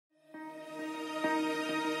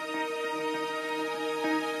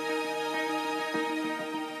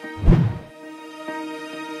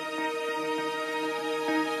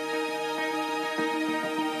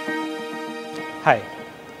Hi,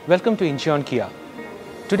 welcome to Incheon Kia.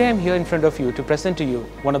 Today I'm here in front of you to present to you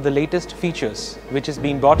one of the latest features which is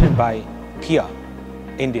being brought in by Kia,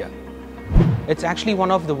 India. It's actually one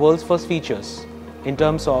of the world's first features in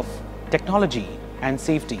terms of technology and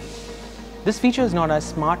safety. This feature is known as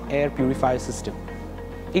Smart Air Purifier System.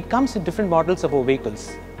 It comes in different models of our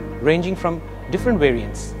vehicles, ranging from different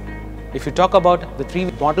variants. If you talk about the three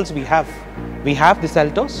models we have the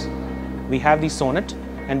Seltos, we have the Sonnet,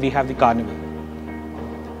 and we have the Carnival.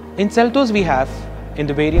 In Seltos we have in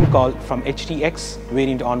the variant called from HTX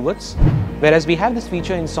variant onwards, whereas we have this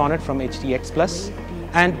feature in Sonnet from HTX Plus,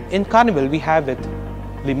 and in Carnival we have with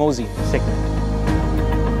Limousine segment.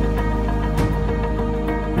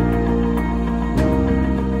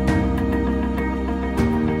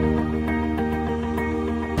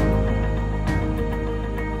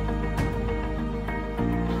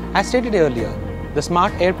 As stated earlier, the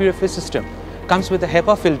Smart Air Purifier system comes with a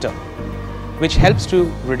HEPA filter which helps to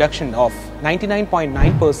reduction of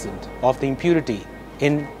 99.9% of the impurity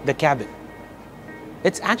in the cabin.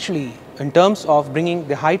 It's actually in terms of bringing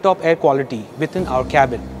the high top air quality within our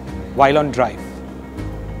cabin while on drive.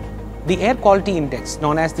 The air quality index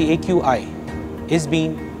known as the AQI is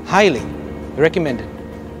being highly recommended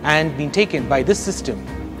and being taken by this system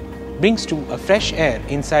brings to a fresh air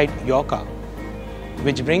inside your car,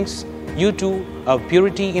 which brings you to a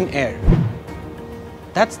purity in air.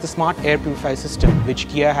 That's the Smart Air Purifier system which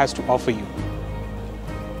Kia has to offer you.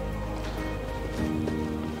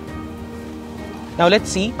 Now let's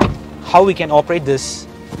see how we can operate this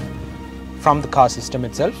from the car system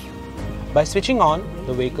itself. By switching on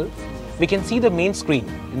the vehicle, we can see the main screen.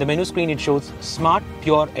 In the menu screen it shows Smart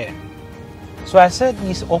Pure Air. So as said,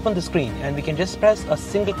 we open the screen and we can just press a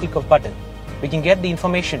single click of button. We can get the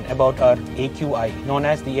information about our AQI, known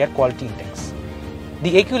as the air quality index.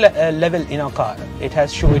 The AQ level in our car, it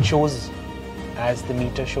shows as the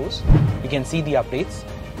meter shows. You can see the updates.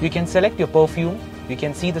 You can select your perfume. You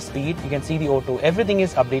can see the speed. You can see the auto. Everything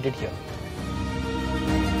is updated here.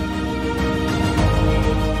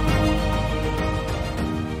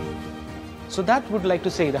 So that would like to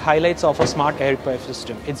say the highlights of a Smart Air Purifier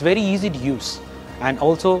system. It's very easy to use, and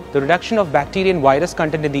also the reduction of bacteria and virus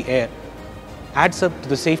content in the air adds up to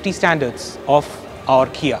the safety standards of our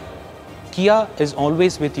Kia. Kia is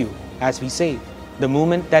always with you, as we say, the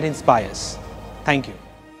movement that inspires. Thank you.